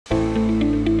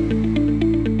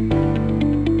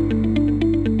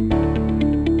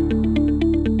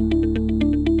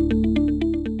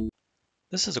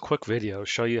This is a quick video to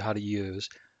show you how to use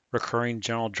recurring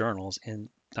general journals in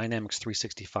Dynamics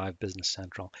 365 Business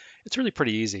Central. It's really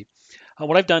pretty easy.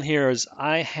 What I've done here is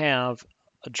I have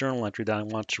a journal entry that I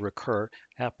want to recur. It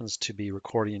happens to be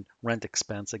recording rent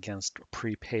expense against a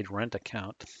prepaid rent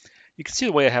account. You can see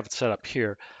the way I have it set up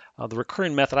here. The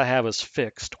recurring method I have is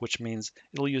fixed, which means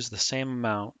it'll use the same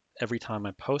amount every time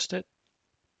I post it.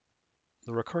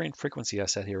 The recurring frequency I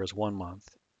set here is 1 month.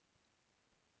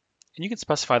 And you can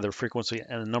specify the frequency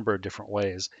in a number of different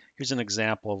ways. Here's an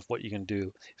example of what you can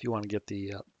do if you want to get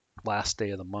the last day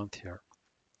of the month here.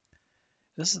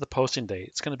 This is the posting date.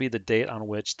 It's going to be the date on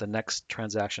which the next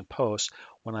transaction posts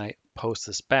when I post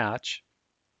this batch.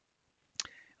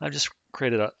 And I've just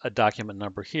created a document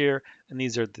number here, and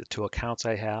these are the two accounts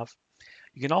I have.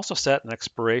 You can also set an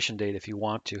expiration date if you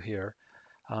want to here.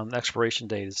 The expiration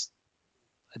date is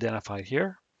identified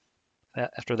here.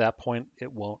 After that point,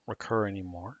 it won't recur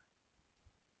anymore.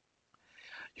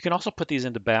 You can also put these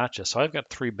into batches. So I've got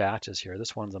 3 batches here.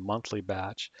 This one's a monthly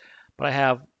batch, but I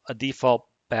have a default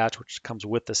batch which comes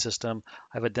with the system.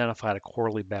 I've identified a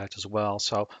quarterly batch as well.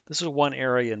 So this is one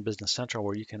area in Business Central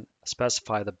where you can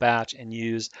specify the batch and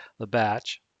use the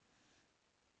batch.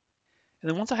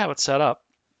 And then once I have it set up,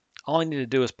 all I need to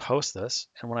do is post this.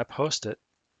 And when I post it,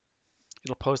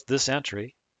 it'll post this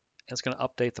entry. And it's going to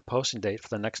update the posting date for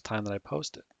the next time that I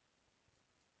post it.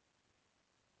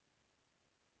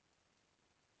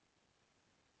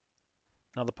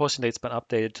 Now the posting date's been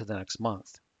updated to the next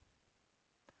month.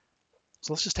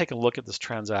 So let's just take a look at this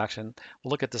transaction.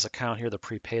 We'll look at this account here, the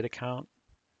prepaid account.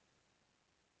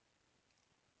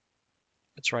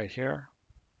 It's right here.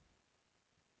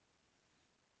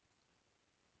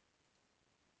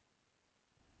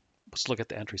 Let's look at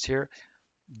the entries here.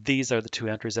 These are the 2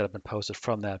 entries that have been posted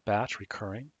from that batch,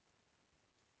 recurring.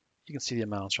 You can see the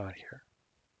amounts right here.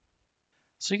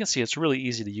 So you can see it's really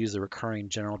easy to use the recurring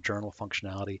general journal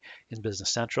functionality in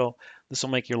Business Central. This will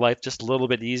make your life just a little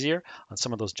bit easier on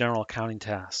some of those general accounting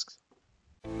tasks.